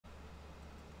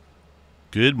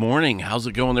Good morning. How's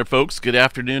it going there, folks? Good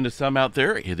afternoon to some out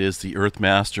there. It is the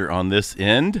Earthmaster on this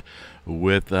end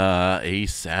with a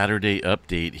Saturday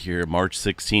update here, March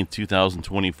 16th,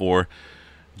 2024,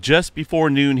 just before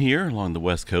noon here along the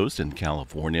west coast in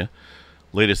California.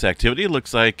 Latest activity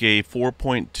looks like a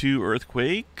 4.2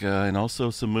 earthquake and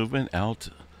also some movement out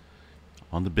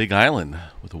on the Big Island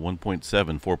with a 1.7,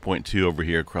 4.2 over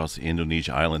here across the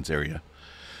Indonesia Islands area.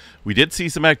 We did see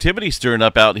some activity stirring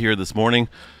up out here this morning.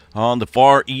 On the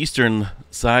far eastern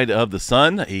side of the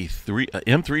sun, a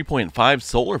M3.5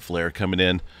 solar flare coming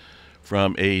in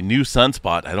from a new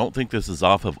sunspot. I don't think this is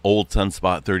off of old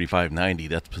sunspot 3590.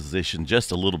 That's positioned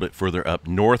just a little bit further up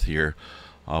north here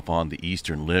off on the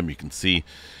eastern limb. You can see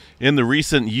in the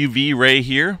recent UV ray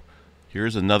here,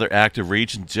 here's another active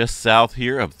region just south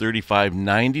here of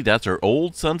 3590. That's our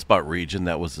old sunspot region.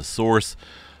 That was the source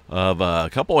of a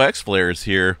couple X flares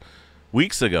here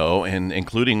weeks ago, and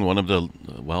including one of the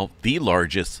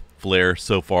largest flare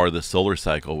so far this solar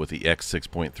cycle with the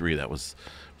X6.3. That was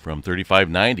from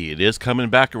 3590. It is coming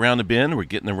back around the bend. We're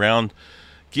getting a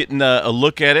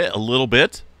look at it a little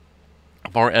bit.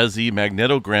 As far as the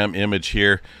magnetogram image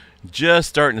here, just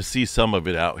starting to see some of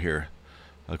it out here.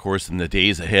 Of course, in the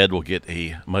days ahead, we'll get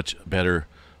a much better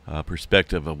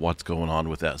perspective of what's going on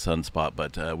with that sunspot.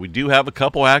 But we do have a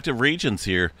couple active regions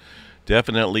here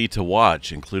definitely to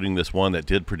watch, including this one that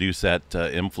did produce that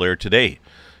M flare today.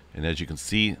 And as you can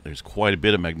see, there's quite a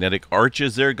bit of magnetic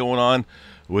arches there going on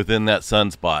within that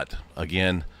sunspot.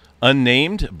 Again,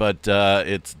 unnamed, but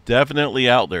it's definitely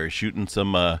out there shooting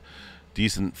some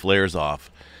decent flares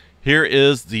off. Here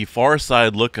is the far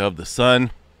side look of the sun.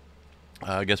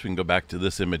 I guess we can go back to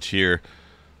this image here.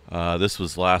 This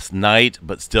was last night,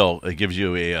 but still, it gives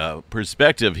you a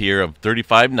perspective here of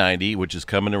 3590, which is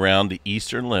coming around the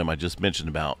eastern limb I just mentioned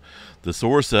about. The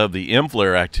source of the M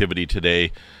flare activity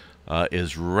today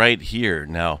is right here.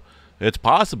 Now, it's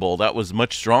possible that was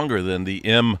much stronger than the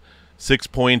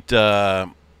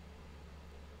M6.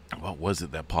 What was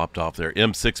it that popped off there?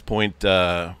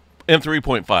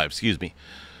 M3.5, excuse me.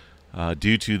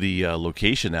 Due to the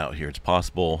location out here, it's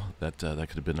possible that that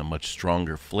could have been a much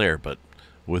stronger flare, but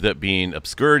with it being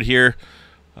obscured here,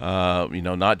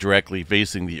 not directly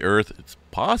facing the Earth, it's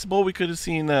possible we could have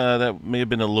seen that may have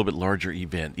been a little bit larger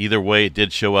event. Either way, it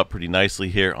did show up pretty nicely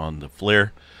here on the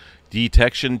flare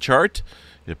detection chart.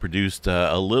 It produced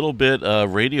a little bit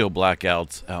of radio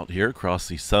blackouts out here across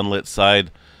the sunlit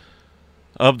side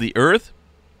of the Earth.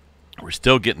 We're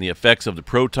still getting the effects of the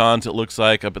protons, it looks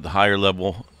like, up at the higher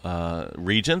level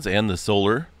regions and the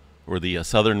solar, or the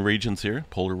southern regions here,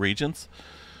 polar regions.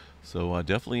 So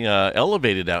definitely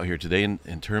elevated out here today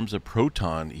in terms of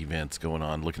proton events going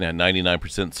on. Looking at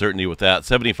 99% certainty with that.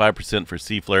 75% for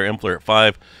C flare, M flare at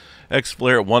 5%, X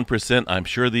flare at 1%. I'm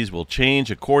sure these will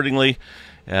change accordingly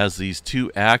as these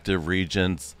two active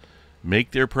regions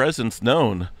make their presence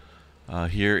known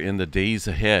here in the days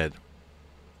ahead.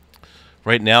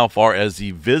 Right now, as far as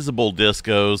the visible disk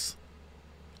goes,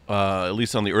 at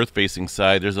least on the Earth-facing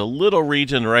side, there's a little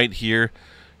region right here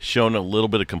showing a little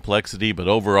bit of complexity, but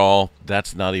overall,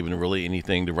 that's not even really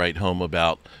anything to write home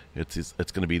about. It's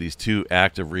going to be these two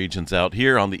active regions out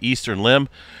here on the eastern limb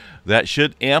that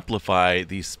should amplify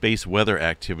the space weather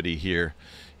activity here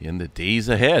in the days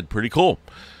ahead. Pretty cool.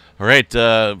 All right,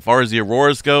 as far as the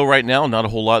auroras go right now, not a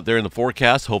whole lot there in the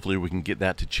forecast. Hopefully we can get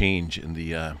that to change in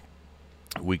the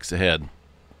weeks ahead.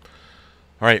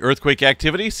 All right, earthquake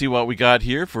activity. See what we got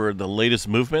here for the latest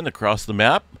movement across the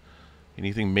map.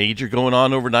 Anything major going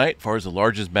on overnight as far as the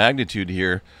largest magnitude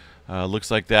here? Looks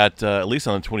like that, at least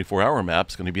on the 24-hour map,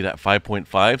 is going to be that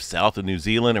 5.5 south of New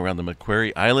Zealand around the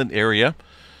Macquarie Island area.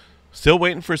 Still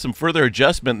waiting for some further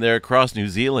adjustment there across New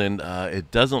Zealand. It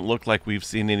doesn't look like we've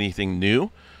seen anything new.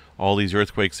 All these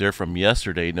earthquakes there from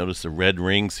yesterday. Notice the red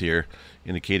rings here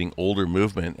indicating older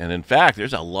movement. And in fact,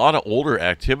 there's a lot of older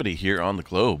activity here on the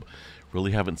globe.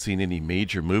 Really haven't seen any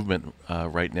major movement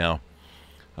right now.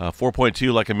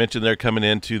 4.2, like I mentioned there, coming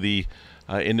into the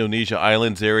Indonesia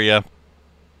Islands area.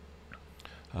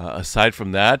 Aside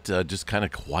from that, just kind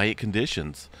of quiet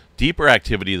conditions. Deeper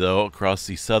activity, though, across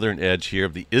the southern edge here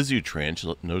of the Izu Trench.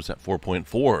 Notice that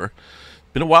 4.4.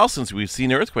 Been a while since we've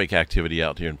seen earthquake activity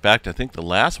out here. In fact, I think the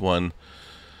last one,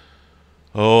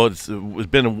 it's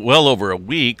been well over a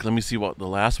week. Let me see what the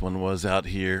last one was out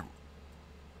here.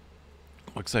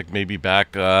 Looks like maybe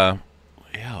back,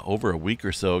 over a week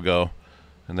or so ago.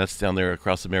 And that's down there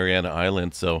across the Mariana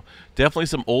Islands. So definitely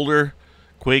some older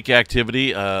quake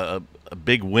activity, a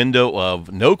big window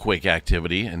of no quake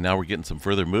activity, and now we're getting some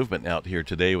further movement out here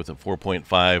today with a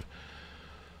 4.5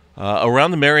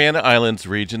 Around the Mariana Islands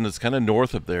region, it's kind of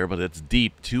north of there, but it's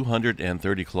deep,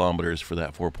 230 kilometers for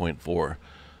that 4.4. So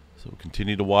we'll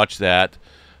continue to watch that.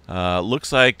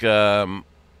 Looks like Middle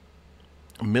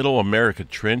America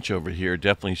Trench over here,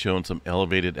 definitely showing some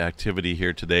elevated activity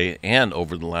here today and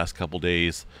over the last couple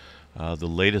days. The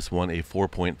latest one, a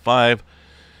 4.5.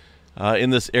 In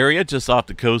this area, just off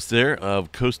the coast there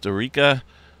of Costa Rica.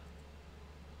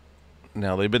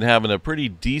 Now, they've been having a pretty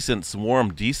decent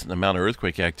swarm, decent amount of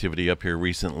earthquake activity up here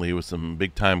recently with some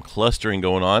big-time clustering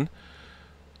going on.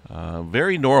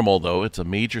 Very normal, though. It's a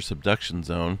major subduction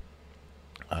zone,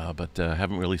 but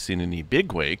haven't really seen any big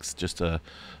quakes, just a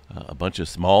bunch of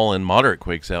small and moderate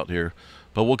quakes out here.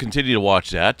 But we'll continue to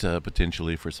watch that,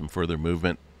 potentially for some further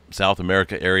movement. South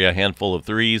America area, handful of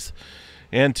 3s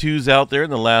and 2s out there in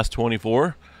the last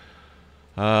 24.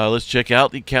 Let's check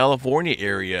out the California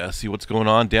area, see what's going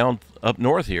on down up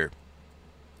north here.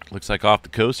 Looks like off the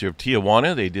coast here of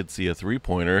Tijuana, they did see a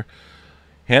 3-pointer.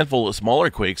 Handful of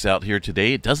smaller quakes out here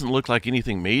today. It doesn't look like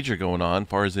anything major going on as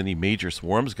far as any major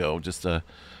swarms go. Just a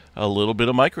little bit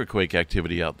of microquake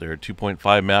activity out there.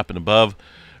 2.5 map and above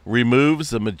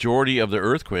removes the majority of the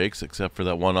earthquakes, except for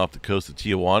that one off the coast of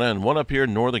Tijuana, and one up here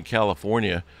in Northern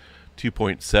California,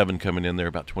 2.7 coming in there,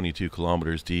 about 22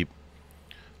 kilometers deep.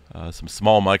 Some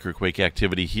small microquake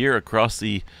activity here across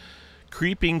the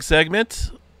creeping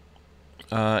segment,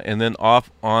 and then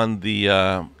off on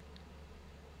the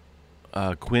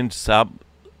Quinn Sab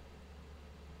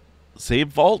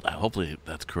Save Fault. Hopefully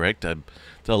that's correct.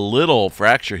 It's a little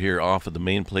fracture here off of the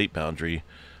main plate boundary,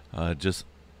 just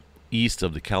east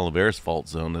of the Calaveras Fault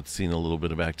Zone. That's seen a little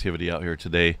bit of activity out here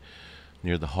today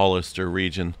near the Hollister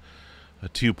region. A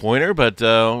 2-pointer, but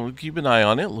we'll keep an eye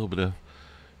on it. A little bit of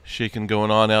shaking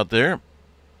going on out there.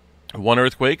 One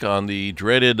earthquake on the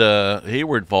dreaded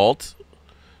Hayward Fault.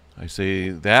 I say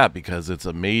that because it's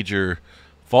a major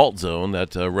fault zone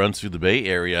that runs through the Bay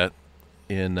Area.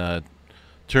 In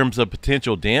terms of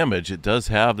potential damage, it does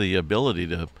have the ability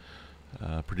to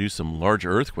produce some large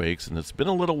earthquakes, and it's been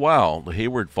a little while. The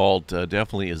Hayward Fault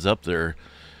definitely is up there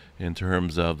in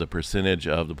terms of the percentage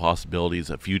of the possibilities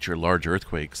of future large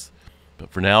earthquakes.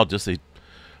 But for now, just a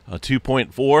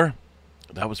 2.4.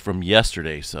 That was from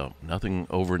yesterday, so nothing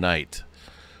overnight.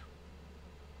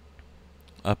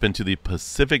 Up into the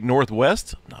Pacific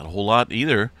Northwest, not a whole lot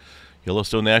either.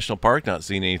 Yellowstone National Park, not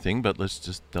seeing anything, but let's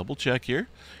just double check here.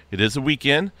 It is a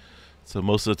weekend, so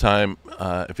most of the time,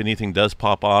 if anything does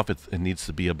pop off, it needs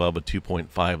to be above a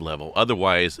 2.5 level.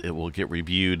 Otherwise, it will get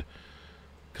reviewed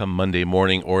come Monday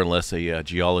morning, or unless a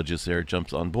geologist there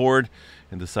jumps on board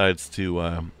and decides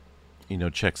to,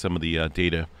 check some of the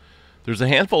data. There's a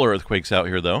handful of earthquakes out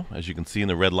here, though, as you can see in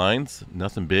the red lines.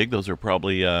 Nothing big. Those are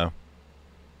probably,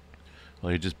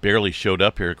 they just barely showed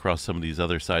up here across some of these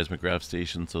other seismograph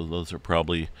stations, so those are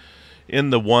probably in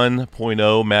the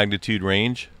 1.0 magnitude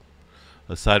range.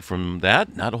 Aside from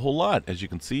that, not a whole lot, as you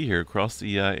can see here across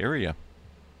the area.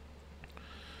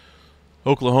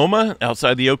 Oklahoma,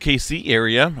 outside the OKC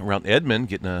area, around Edmond,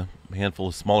 getting a handful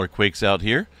of smaller quakes out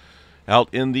here.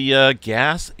 Out in the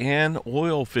gas and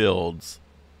oil fields.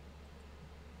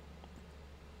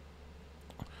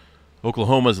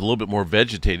 Oklahoma is a little bit more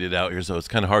vegetated out here, so it's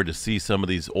kind of hard to see some of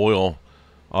these oil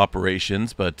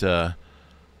operations. But, there's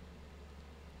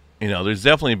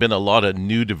definitely been a lot of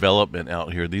new development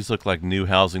out here. These look like new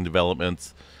housing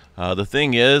developments. The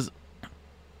thing is,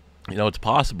 it's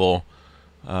possible,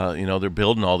 they're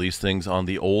building all these things on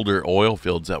the older oil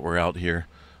fields that were out here.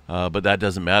 But that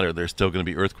doesn't matter. There's still going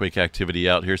to be earthquake activity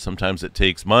out here. Sometimes it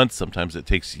takes months. Sometimes it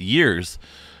takes years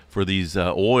for these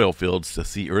oil fields to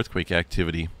see earthquake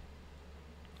activity.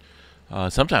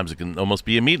 Sometimes it can almost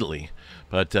be immediately,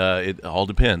 but it all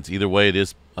depends. Either way, it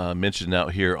is mentioned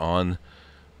out here on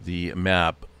the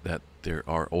map that there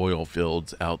are oil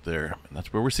fields out there. And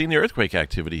that's where we're seeing the earthquake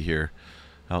activity here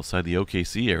outside the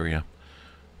OKC area.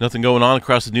 Nothing going on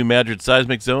across the New Madrid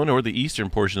seismic zone or the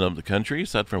eastern portion of the country,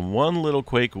 aside from one little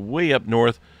quake way up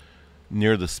north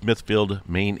near the Smithfield,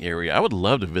 Maine area. I would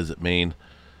love to visit Maine.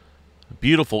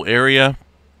 Beautiful area.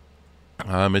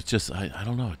 It's just, I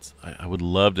don't know. I would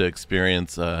love to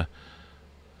experience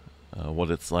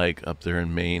what it's like up there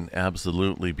in Maine.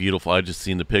 Absolutely beautiful. I've just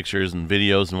seen the pictures and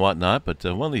videos and whatnot, but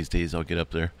one of these days I'll get up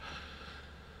there.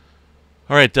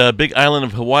 All right, big island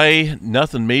of Hawaii.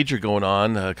 Nothing major going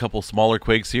on. A couple smaller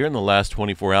quakes here in the last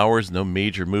 24 hours. No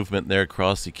major movement there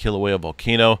across the Kilauea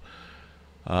volcano.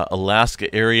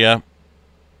 Alaska area,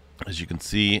 as you can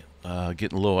see,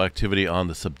 getting a little activity on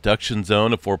the subduction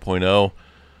zone of 4.0.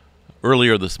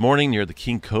 Earlier this morning near the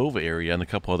King Cove area, and a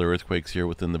couple other earthquakes here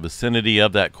within the vicinity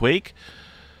of that quake.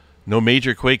 No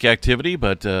major quake activity,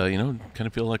 but kind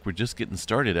of feel like we're just getting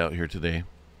started out here today.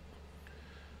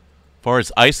 As far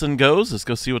as Iceland goes, let's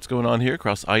go see what's going on here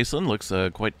across Iceland. Looks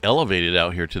quite elevated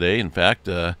out here today. In fact,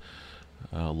 a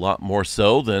lot more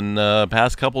so than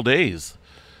past couple days.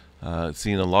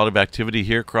 Seeing a lot of activity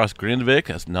here across Grindavik.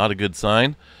 That's not a good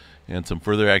sign. And some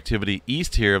further activity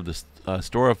east here of the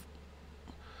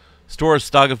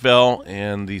Storastagafell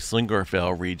and the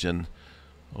Slingorfell region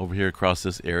over here across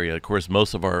this area. Of course,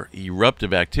 most of our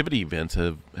eruptive activity events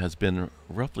has been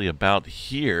roughly about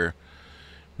here.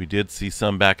 We did see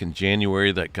some back in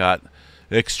January that got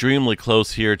extremely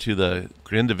close here to the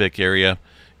Grindavik area.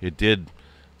 It did,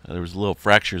 there was a little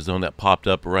fracture zone that popped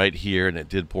up right here, and it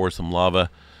did pour some lava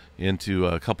into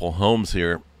a couple homes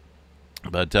here.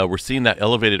 But we're seeing that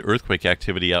elevated earthquake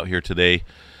activity out here today.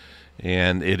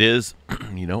 And it is,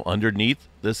 underneath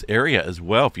this area as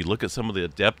well. If you look at some of the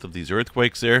depth of these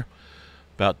earthquakes there,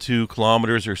 about 2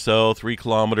 kilometers or so, 3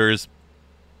 kilometers.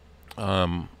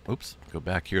 Oops, go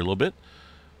back here a little bit.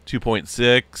 2.6,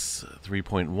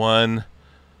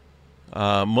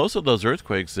 3.1. Most of those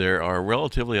earthquakes there are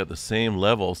relatively at the same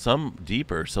level, some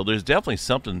deeper. So there's definitely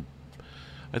something,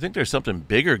 I think there's something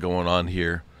bigger going on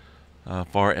here as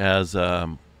far as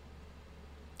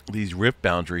these rift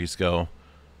boundaries go.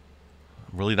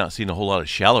 Really not seeing a whole lot of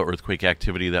shallow earthquake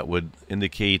activity that would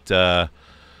indicate some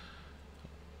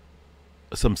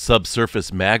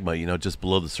subsurface magma, just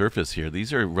below the surface here.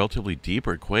 These are relatively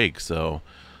deeper quakes, so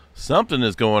something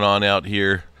is going on out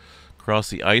here across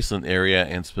the Iceland area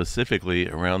and specifically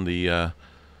around the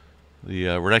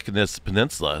Reykjanes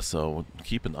Peninsula. So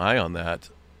keep an eye on that.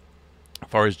 As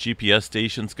far as GPS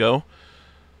stations go,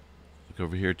 look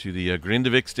over here to the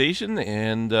Grindavik station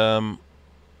and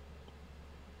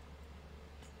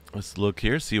let's look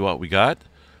here, see what we got.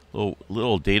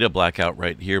 Little data blackout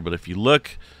right here, but if you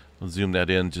look, I'll zoom that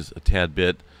in just a tad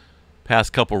bit.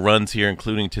 Past couple runs here,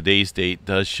 including today's date,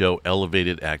 does show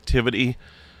elevated activity.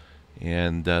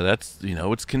 And that's,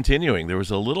 it's continuing. There was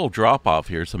a little drop off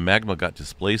here. Some magma got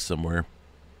displaced somewhere.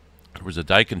 There was a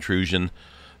dike intrusion,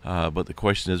 but the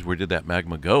question is, where did that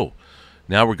magma go?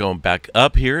 Now we're going back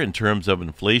up here in terms of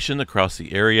inflation across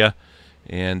the area.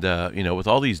 And, with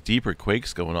all these deeper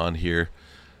quakes going on here,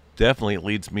 definitely it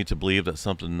leads me to believe that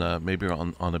something maybe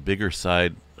on a bigger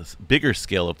side, a bigger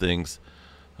scale of things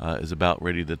is about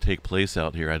ready to take place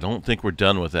out here. I don't think we're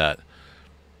done with that.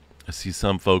 I see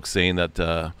some folks saying that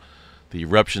the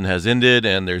eruption has ended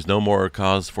and there's no more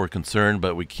cause for concern,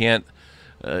 but we can't,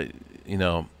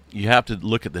 you have to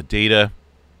look at the data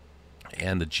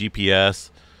and the GPS,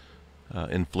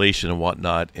 inflation and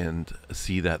whatnot, and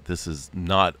see that this is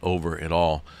not over at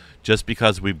all. Just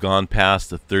because we've gone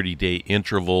past the 30-day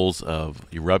intervals of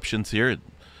eruptions here, it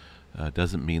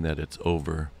doesn't mean that it's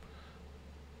over.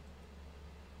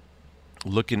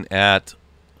 Looking at,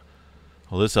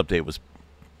 this update was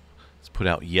put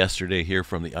out yesterday here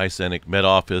from the Icelandic Met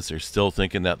Office. They're still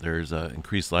thinking that there's an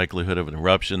increased likelihood of an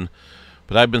eruption.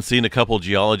 But I've been seeing a couple of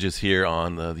geologists here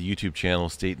on the YouTube channel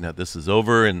stating that this is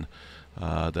over and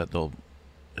that it'll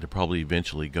probably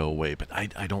eventually go away. But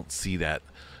I don't see that.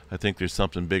 I think there's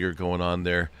something bigger going on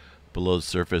there below the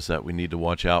surface that we need to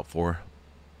watch out for.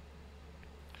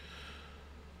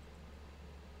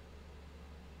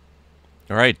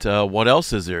 All right, what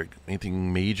else is there?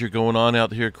 Anything major going on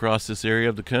out here across this area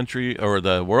of the country or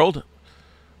the world?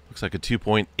 Looks like a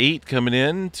 2.8 coming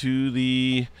in to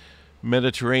the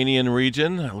Mediterranean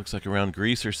region. It looks like around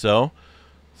Greece or so.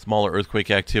 Smaller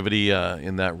earthquake activity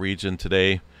in that region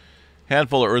today.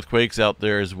 Handful of earthquakes out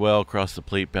there as well across the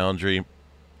plate boundary.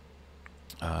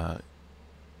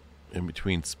 In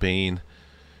between Spain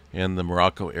and the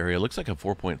Morocco area. Looks like a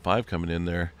 4.5 coming in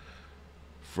there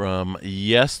from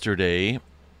yesterday.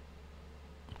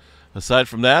 Aside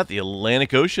from that, the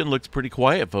Atlantic Ocean looks pretty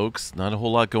quiet, folks. Not a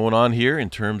whole lot going on here in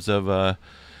terms of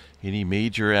any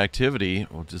major activity.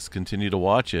 We'll just continue to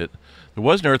watch it. There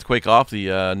was an earthquake off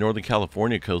the Northern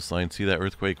California coastline. See that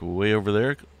earthquake way over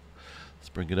there? Let's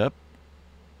bring it up.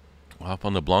 Off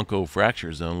on the Blanco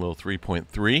fracture zone, little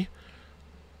 3.3.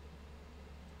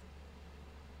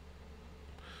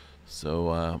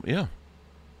 So, yeah,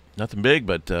 nothing big,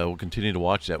 but we'll continue to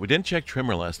watch that. We didn't check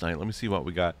tremor last night. Let me see what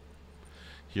we got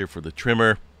here for the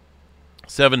tremor.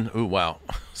 7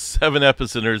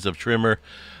 epicenters of tremor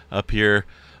up here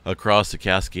across the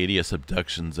Cascadia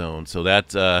subduction zone. So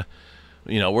that,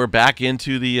 we're back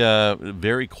into the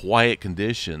very quiet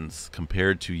conditions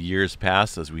compared to years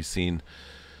past, as we've seen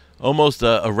almost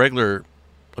a regular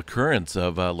occurrence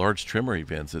of large tremor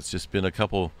events. It's just been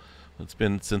it's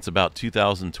been since about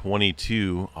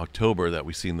 2022 October that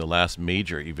we've seen the last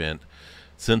major event.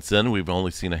 Since then, we've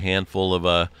only seen a handful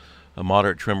of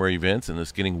moderate tremor events, and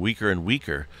it's getting weaker and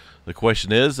weaker. The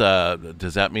question is,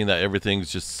 does that mean that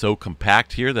everything's just so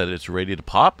compact here that it's ready to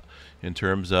pop in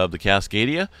terms of the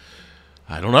Cascadia?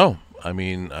 I don't know. I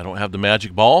mean, I don't have the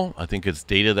magic ball. I think it's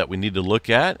data that we need to look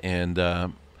at, and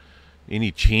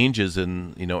any changes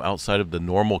in, outside of the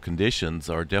normal conditions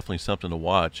are definitely something to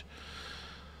watch.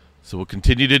 So we'll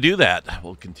continue to do that.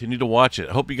 We'll continue to watch it.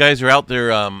 I hope you guys are out there.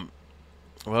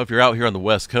 Well, if you're out here on the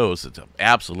West Coast, it's an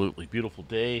absolutely beautiful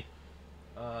day.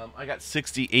 I got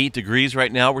 68 degrees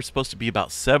right now. We're supposed to be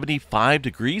about 75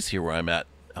 degrees here where I'm at,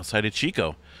 outside of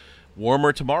Chico.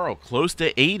 Warmer tomorrow, close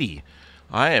to 80.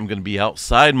 I am going to be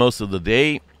outside most of the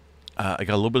day. I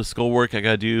got a little bit of schoolwork I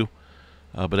got to do.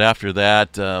 But after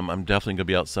that, I'm definitely going to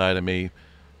be outside. I may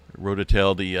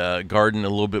rototill the garden a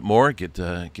little bit more, get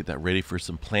that ready for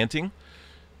some planting.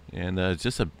 And it's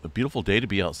just a beautiful day to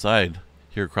be outside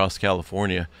here across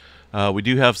California. We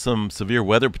do have some severe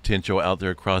weather potential out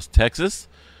there across Texas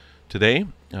today.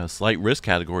 Slight risk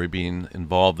category being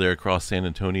involved there across San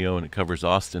Antonio, and it covers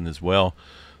Austin as well.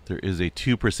 There is a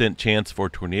 2% chance for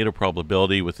tornado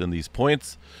probability within these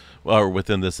points, or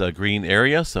within this green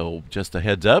area, so just a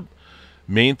heads up.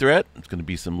 Main threat, it's going to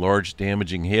be some large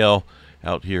damaging hail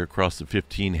out here across the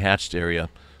 15 hatched area.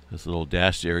 This little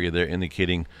dashed area there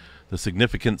indicating the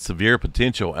significant severe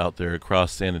potential out there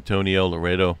across San Antonio,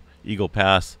 Laredo, Eagle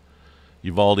Pass,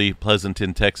 Uvalde,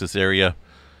 Pleasanton, Texas area.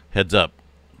 Heads up.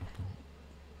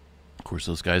 Of course,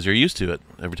 those guys are used to it.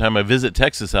 Every time I visit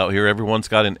Texas out here, everyone's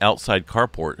got an outside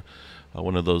carport.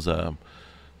 One of those, kind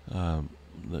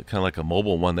of like a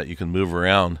mobile one that you can move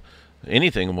around.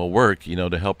 Anything will work,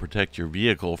 to help protect your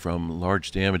vehicle from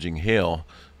large damaging hail.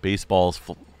 Baseballs,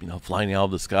 flying out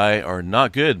of the sky are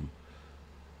not good.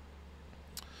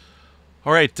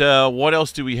 All right, what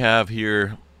else do we have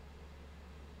here?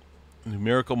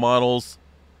 Numerical models.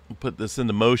 We'll put this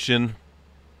into motion.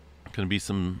 Going to be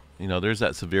some, there's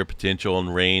that severe potential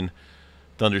and rain,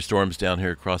 thunderstorms down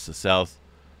here across the south.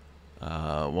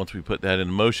 Once we put that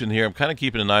into motion here, I'm kind of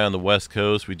keeping an eye on the West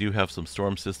Coast. We do have some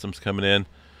storm systems coming in.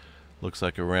 Looks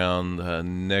like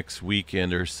around next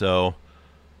weekend or so.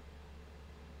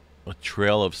 A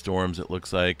trail of storms, it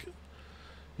looks like.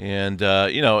 And,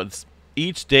 it's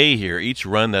each day here, each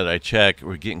run that I check,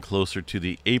 we're getting closer to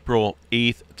the April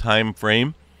 8th time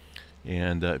frame.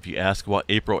 And if you ask what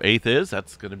April 8th is,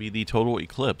 that's going to be the total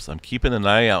eclipse. I'm keeping an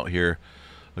eye out here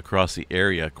across the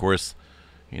area. Of course,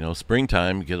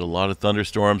 springtime, you get a lot of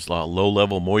thunderstorms, a lot of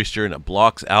low-level moisture, and it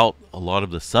blocks out a lot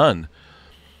of the sun.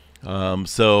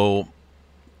 So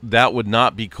that would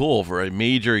not be cool for a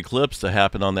major eclipse to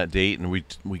happen on that date, and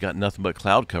we got nothing but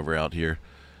cloud cover out here.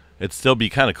 It'd still be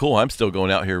kind of cool. I'm still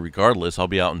going out here regardless. I'll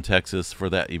be out in Texas for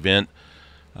that event,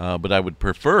 but I would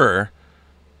prefer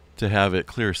to have it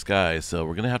clear skies, so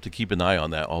we're going to have to keep an eye on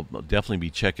that. I'll definitely be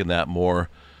checking that more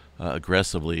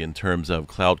aggressively in terms of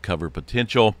cloud cover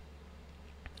potential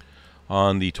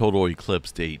on the total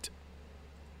eclipse date.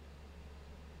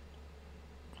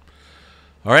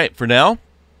 All right, for now,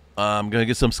 I'm going to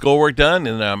get some schoolwork done,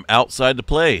 and I'm outside to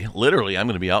play. Literally, I'm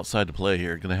going to be outside to play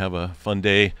here. Going to have a fun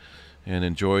day and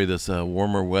enjoy this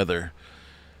warmer weather.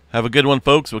 Have a good one,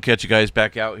 folks. We'll catch you guys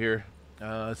back out here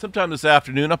sometime this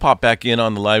afternoon. I'll pop back in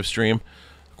on the live stream.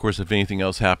 Of course, if anything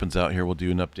else happens out here, we'll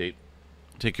do an update.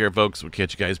 Take care, folks. We'll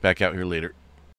catch you guys back out here later.